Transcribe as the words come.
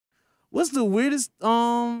what's the weirdest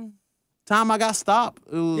time I got stopped?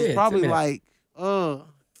 It was probably like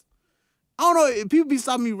I don't know. People be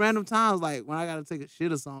stopping me random times, like when I gotta take a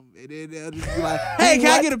shit or something. And then they'll just be like, "Hey, can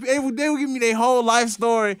I get a?" They will give me their whole life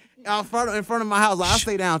story in front of my house. Like I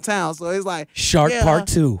stay downtown, so it's like Shark Part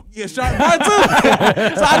 2. Yeah, Shark Part 2. So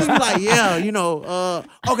I just be like, yeah, you know,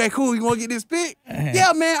 okay, cool. You want to get this pic?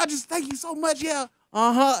 Yeah, man. I just thank you so much. Yeah,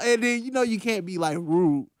 And then you can't be like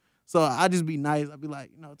rude, so I just be nice. I be like,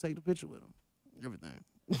 take the picture with them,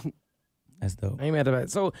 everything. That's dope. Amen to that.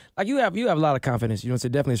 So, like, you have a lot of confidence. You know, so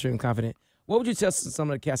definitely extremely confident. What would you tell some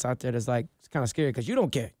of the cats out there that's like kind of scared because you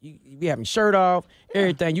don't care? You be having shirt off,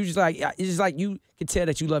 everything. You just like it's just like you can tell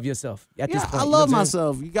that you love yourself at this point. I love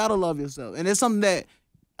myself. You gotta love yourself, and it's something that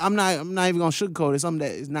I'm not even gonna sugarcoat. It's something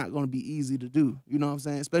that is not gonna be easy to do. You know what I'm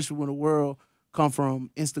saying? Especially when the world come from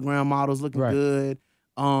Instagram models looking good,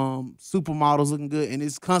 supermodels looking good, and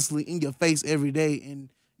it's constantly in your face every day,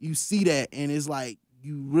 and you see that, and it's like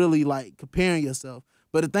you really like comparing yourself.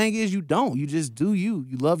 But the thing is, you don't. You just do you.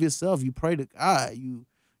 You love yourself. You pray to God. You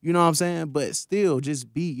know what I'm saying? But still,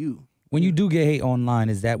 just be you. When you do get hate online,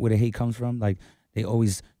 is that where the hate comes from? Like, they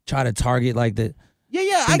always try to target, like, the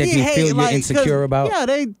I that get you hate. feel you're insecure about? Yeah,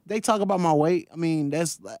 they talk about my weight. I mean,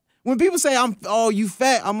 that's like, when people say you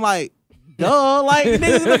fat, I'm like, duh, like,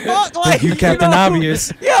 niggas, the fuck? Like, you Captain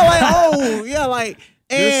Obvious. Yeah, like,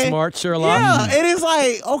 and you're smart, Sherlock. Yeah, and it's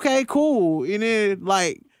like, okay, cool. And then,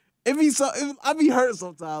 like, I be hurt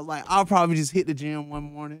sometimes. Like, I'll probably just hit the gym one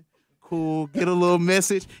morning, cool, get a little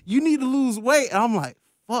message, you need to lose weight. And I'm like,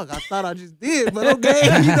 fuck, I thought I just did, but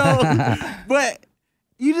okay, But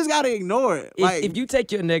you just gotta ignore it. Like, if you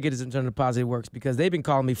take your negatives and turn to positive, works because they've been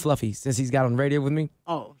calling me Fluffy since he's got on radio with me.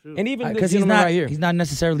 Oh, sure. And even this gentleman right here. He's not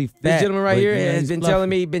necessarily fat. This gentleman right here has been fluffy. telling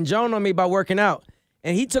me, been joning on me about working out,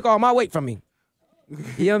 and he took all my weight from me.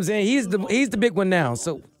 You know what I'm saying? He's the big one now.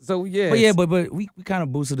 So yeah. But we kind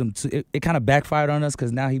of boosted him too. It kind of backfired on us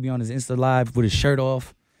because now he be on his Insta Live with his shirt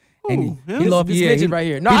off. And he lost midget right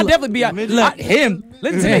here. No, I'll definitely be out. Look, him.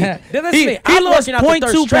 Listen to me. He lost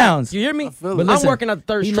 0.2 pounds. You hear me? But listen, I'm working out the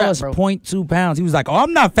third strap, He lost bro. 0.2 pounds. He was like, "Oh,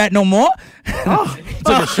 I'm not fat no more." He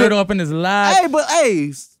took his shirt off in his live.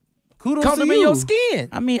 Hey, kudos to Comfortable you. in your skin.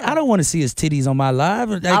 I mean, I don't want to see his titties on my live.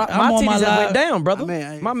 Like, my I'm on titties my have live. went down, brother.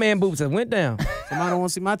 My man boobs have went down. Somebody don't want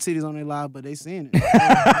to see my titties on their live, but they seeing it.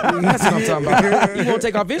 That's what I'm talking about. He gonna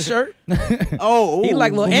take off his shirt. He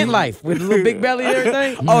like little ant life with a little big belly and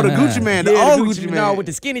everything. Oh, the Gucci man, the old Gucci man. No, with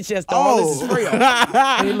the skinny chest. All this is real.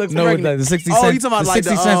 And he looks pregnant. With the 60 cents. You talking about like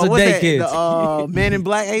 60 cents a day kids. The Man in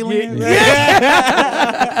Black alien?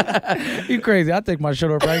 You crazy? I'll take my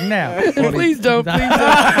shirt off right now. Please don't. So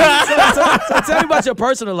tell me about your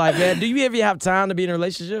personal life, man. Do you ever have time to be in a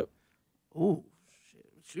relationship? Ooh,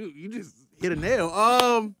 shoot, you just hit a nail.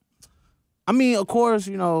 I mean, of course,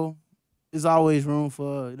 there's always room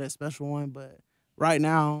for that special one, but right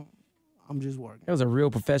now, I'm just working. That was a real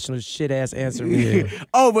professional shit-ass answer. Yeah.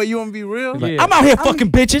 Oh, but you want to be real? Yeah. I'm out here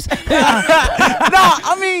fucking bitches. No,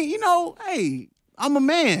 I mean, hey, I'm a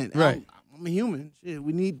man. Right. I'm a human. Shit,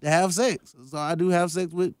 we need to have sex. So I do have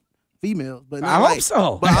sex with females, but I hope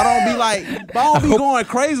so. But I don't be like, going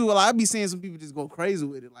crazy with it. Like, I be seeing some people just go crazy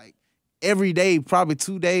with it. Like, every day, probably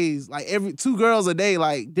 2 days, like every 2 girls a day,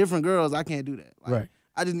 like different girls. I can't do that. Like, right.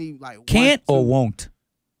 I just need like can't 1, 2. or won't.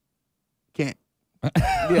 Can't.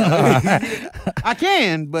 Yeah. I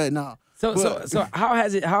can, but no. So how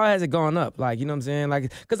has it gone up? Like, you know what I'm saying?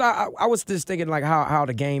 Like, because I was just thinking like how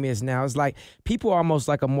the game is now. It's like people are almost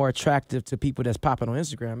like are more attractive to people that's popping on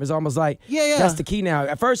Instagram. It's almost like that's the key now.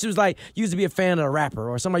 At first it was like you used to be a fan of a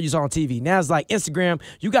rapper or somebody you saw on TV. Now it's like Instagram.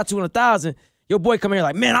 You got 200,000. Your boy come here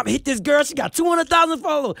like, man, I'm hit this girl. She got 200,000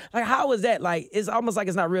 followers. Like, how is that? Like, it's almost like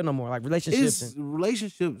it's not real no more. Like relationships.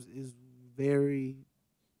 Relationships is very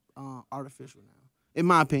artificial now, in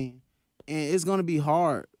my opinion, and it's gonna be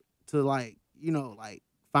hard to like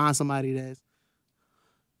find somebody that's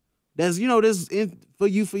this for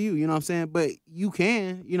you. You know what I'm saying? But you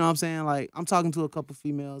can, you know what I'm saying? Like, I'm talking to a couple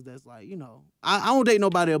females that's like, I don't date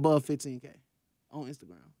nobody above 15K on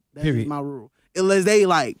Instagram. That's just my rule, unless they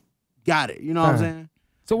like. Got it. You know what I'm saying?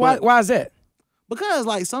 So why is that? Because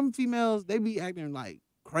like some females, they be acting like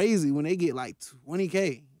crazy when they get like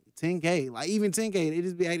 20K, 10K, like even 10K, they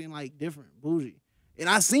just be acting like different, bougie. And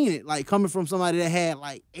I seen it like coming from somebody that had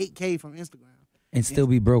like 8K from Instagram. And still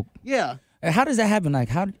be broke. Yeah. And how does that happen? Like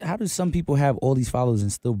how do some people have all these followers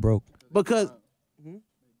and still broke? Because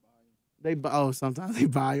sometimes they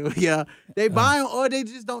buy them. Yeah. They buy them or they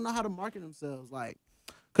just don't know how to market themselves. Like,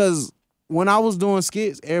 cause when I was doing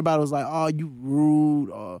skits, everybody was like, "Oh, you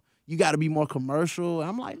rude," or "You got to be more commercial." And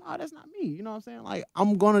I'm like, "No, that's not me." You know what I'm saying? Like,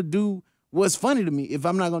 I'm gonna do what's funny to me. If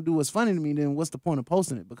I'm not gonna do what's funny to me, then what's the point of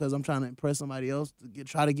posting it? Because I'm trying to impress somebody else to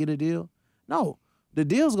try to get a deal. No, the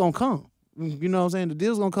deal's gonna come. You know what I'm saying? The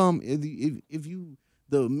deal's gonna come if you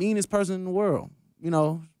the meanest person in the world. You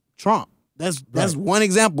know, Trump. That's one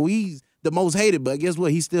example. He's the most hated, but guess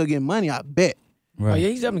what? He's still getting money. I bet. Right. Oh, yeah,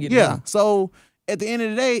 he's definitely getting money. So at the end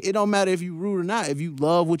of the day, it don't matter if you rude or not. If you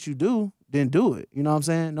love what you do, then do it. You know what I'm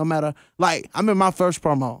saying? No matter, like, I remember my first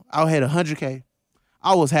promo, I had 100K.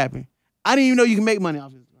 I was happy. I didn't even know you can make money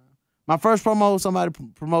off Instagram. My first promo, somebody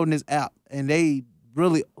promoting this app, and they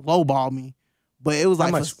really lowballed me. But it was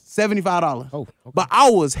like for $75. Oh, okay. But I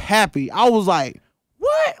was happy. I was like,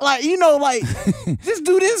 what? Like, you know, like, just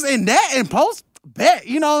do this and that and post, bet.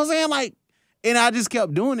 You know what I'm saying? Like, and I just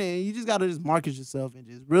kept doing it. And you just got to just market yourself and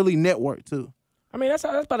just really network, too. I mean, that's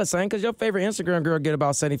about the same, because your favorite Instagram girl get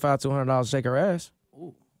about $75 to $100 to shake her ass.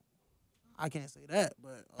 Ooh, I can't say that,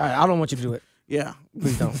 but... All right, I don't want you to do it. Yeah.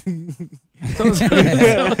 Please don't.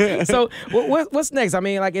 So what's next? I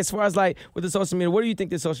mean, like, as far as, like, with the social media, where do you think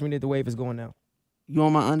the social media, the wave is going now? You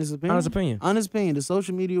want my honest opinion? Honest opinion. Honest opinion. The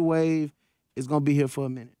social media wave is going to be here for a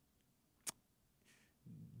minute.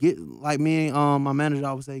 Get, like me and my manager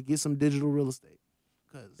always say, get some digital real estate.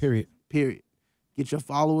 Period. Get your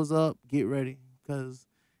followers up. Get ready. Because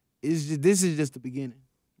this is just the beginning.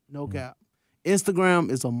 No cap.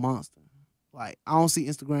 Instagram is a monster. Like, I don't see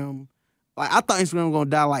Instagram. Like, I thought Instagram was going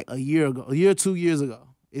to die like a year ago. A year or 2 years ago.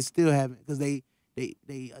 It still haven't. Because they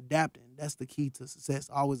adapting. That's the key to success.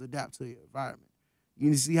 Always adapt to your environment.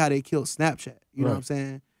 You see how they killed Snapchat. You know what I'm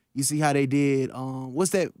saying? You see how they did, what's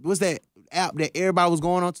that app that everybody was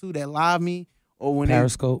going on to, that Live Me? Or when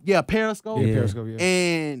Periscope. Periscope. Yeah, Periscope, yeah.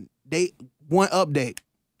 And they, one update.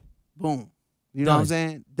 Boom. You know what I'm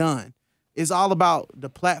saying? Done. It's all about the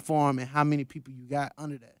platform and how many people you got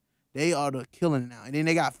under that. They are the killing it now. And then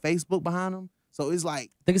they got Facebook behind them. So it's like.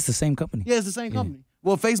 I think it's the same company. Yeah, it's the same company.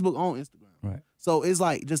 Well, Facebook owns Instagram. Right. So it's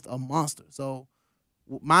like just a monster. So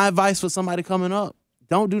my advice for somebody coming up,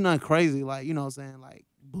 don't do nothing crazy, like, you know what I'm saying, like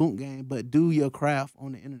boot game, but do your craft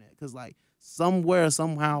on the internet. Because, like, somewhere,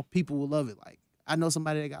 somehow, people will love it. Like, I know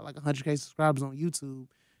somebody that got like 100K subscribers on YouTube,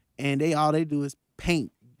 and all they do is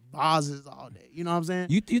paint vases all day. You know what I'm saying?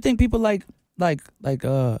 You think people like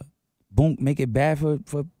boom make it bad for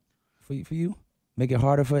you? Make it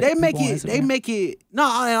harder for they make it. No,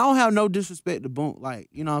 I don't have no disrespect to boom, like,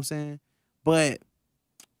 you know what I'm saying? But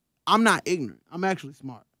I'm not ignorant. I'm actually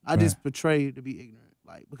smart. I just portray to be ignorant.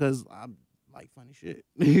 Like, because I like funny shit.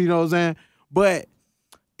 You know what I'm saying? But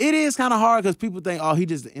it is kind of hard because people think, oh, he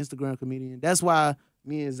just an Instagram comedian. That's why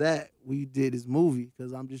me and Zach, we did this movie,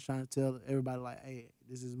 because I'm just trying to tell everybody, like, hey,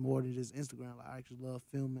 this is more than just Instagram. Like, I actually love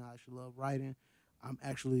filming. I actually love writing. I'm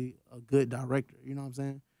actually a good director. You know what I'm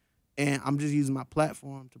saying? And I'm just using my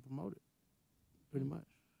platform to promote it, pretty much.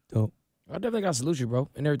 Dope. I definitely got to salute you, bro,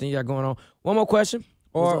 and everything you got going on. One more question,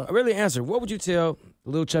 or really answer. What would you tell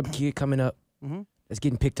the little chubby kid coming up that's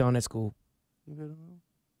getting picked on at school?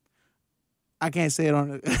 I can't say it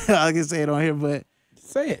on I can say it on here, but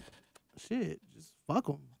say it. Shit, just fuck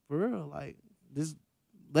them for real. Like, just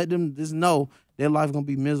let them just know their life gonna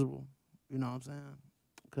be miserable. You know what I'm saying?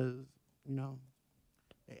 Because, you know,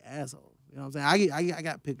 they assholes. You know what I'm saying? I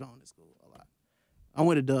got picked on at school a lot. I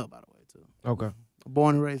went to Dub, by the way, too. Okay.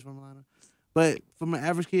 Born and raised from Atlanta. But from an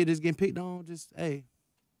average kid that's getting picked on, just, hey,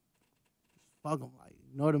 fuck them. Like,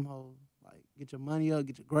 ignore them hoes. Like, get your money up,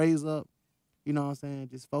 get your grades up. You know what I'm saying?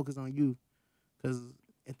 Just focus on you. Because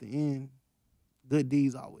at the end, good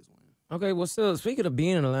deeds always win. Okay, well, still, speaking of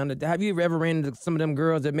being in Atlanta, have you ever ran into some of them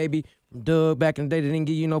girls that maybe from Doug back in the day that didn't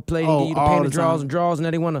give you no play, didn't give you the painted draws and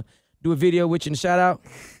now they want to do a video with you and shout out?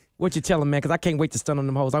 What you tell them, man? Because I can't wait to stun on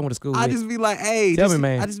them hoes. I went to school with. I just be like, hey. Tell me,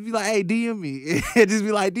 man. I just be like, hey, DM me. Just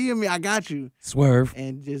be like, DM me. I got you. Swerve.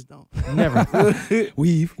 And just don't. Never.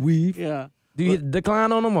 Weave. Yeah. Do you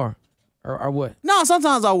decline on them or what? No,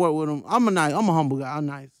 sometimes I work with them. I'm a humble guy. I'm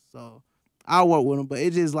nice. So I work with them. But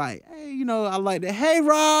it's just like, hey, you know, I like that. Hey,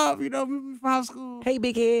 Rob, you know, we from high school. Hey,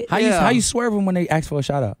 big head. How you swerve them when they ask for a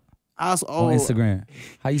shout out? On Instagram.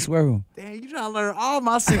 How you swerve them? Damn, you trying to learn all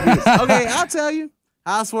my secrets. Okay, I'll tell you.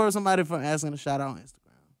 I'll swerve somebody from asking a shout out on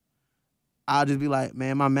Instagram. I'll just be like,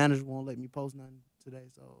 man, my manager won't let me post nothing today,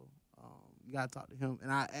 so you gotta talk to him.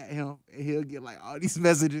 And I at him, and he'll get like all these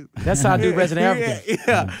messages. That's how I do resident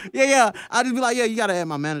African. Yeah. I'll just be like, yeah, you gotta add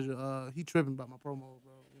my manager. He tripping about my promo,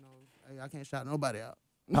 bro. You know, hey, I can't shout nobody out.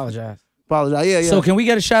 Apologize. Apologize. Yeah, yeah. So can we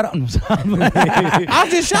get a shout out? I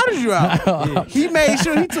just shouted you out. He made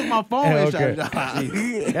sure he took my phone and shouted you out.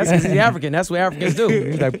 That's because he's African. That's what Africans do.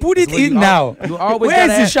 He's like, put it in now. You always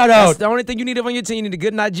Where's the shout out? That's the only thing you need on your team. You need a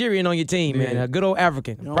good Nigerian on your team, man. A good old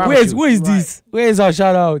African. Where's this? Where's our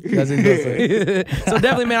shout out? So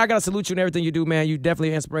definitely, man, I gotta salute you and everything you do, man. You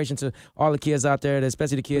definitely an inspiration to all the kids out there,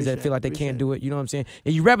 especially the kids that feel like they can't do it. You know what I'm saying?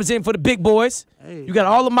 And you represent for the big boys. Hey. You got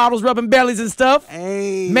all the models rubbing bellies and stuff.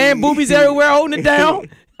 Hey. Man, boobies everywhere holding it down.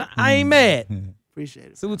 I ain't mad.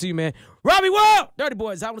 Appreciate it. Salute to you, man. Robiiiworld, Dirty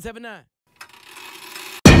Boys, Hot 179.